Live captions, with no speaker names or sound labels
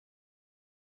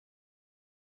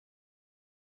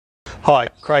Hi,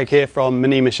 Craig here from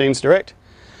Mini Machines Direct.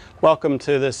 Welcome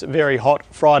to this very hot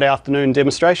Friday afternoon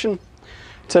demonstration.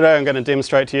 Today I'm going to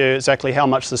demonstrate to you exactly how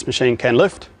much this machine can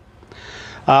lift.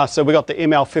 So we've got the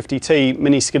ML50T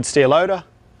mini skid steer loader.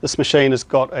 This machine has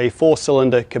got a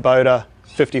 4-cylinder Kubota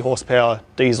 50 horsepower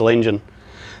diesel engine.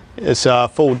 It's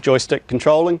full joystick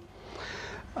controlling.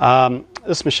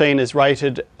 This machine is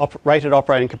rated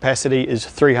operating capacity is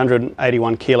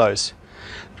 381 kilos.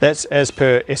 That's as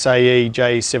per SAE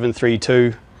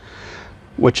J732,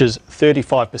 which is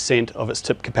 35% of its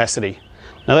tip capacity.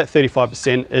 Now that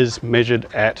 35% is measured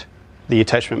at the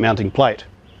attachment mounting plate.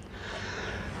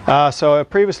 So I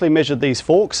previously measured these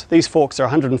forks. These forks are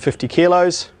 150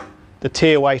 kilos. The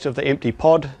tare weight of the empty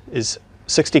pod is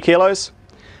 60 kilos.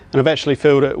 And I've actually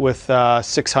filled it with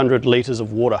 600 litres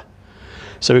of water.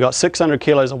 So we've got 600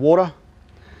 kilos of water,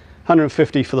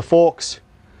 150 for the forks,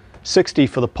 60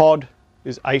 for the pod,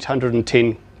 is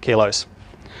 810 kilos.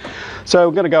 So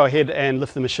we're going to go ahead and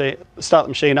lift the machine, start the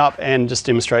machine up and just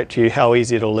demonstrate to you how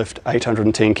easy it'll lift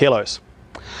 810 kilos.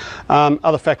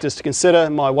 Other factors to consider: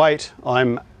 my weight,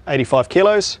 I'm 85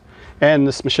 kilos, and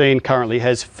this machine currently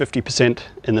has 50%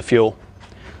 in the fuel.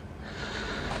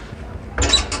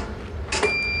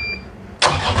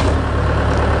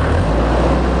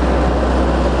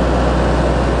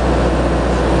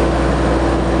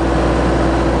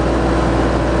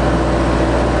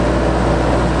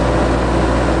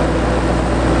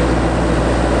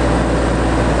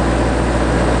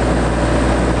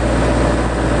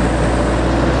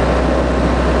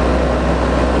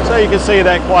 So you can see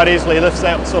that quite easily lifts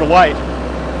that sort of weight.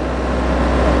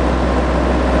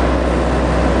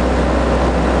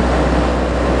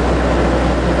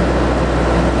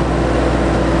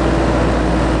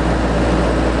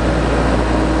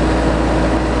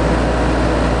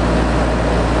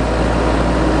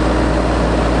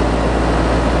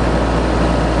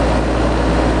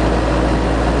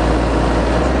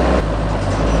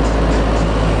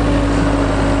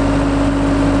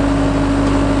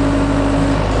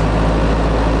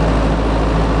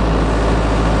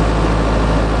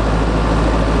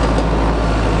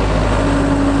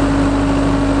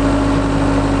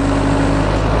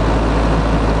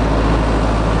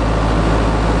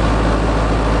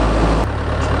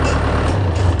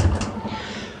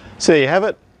 So there you have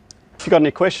it. If you've got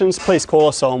any questions, please call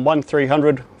us on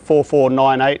 1300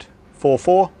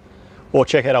 449844 or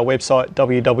check out our website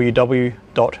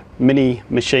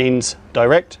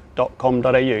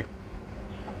www.minimachinesdirect.com.au.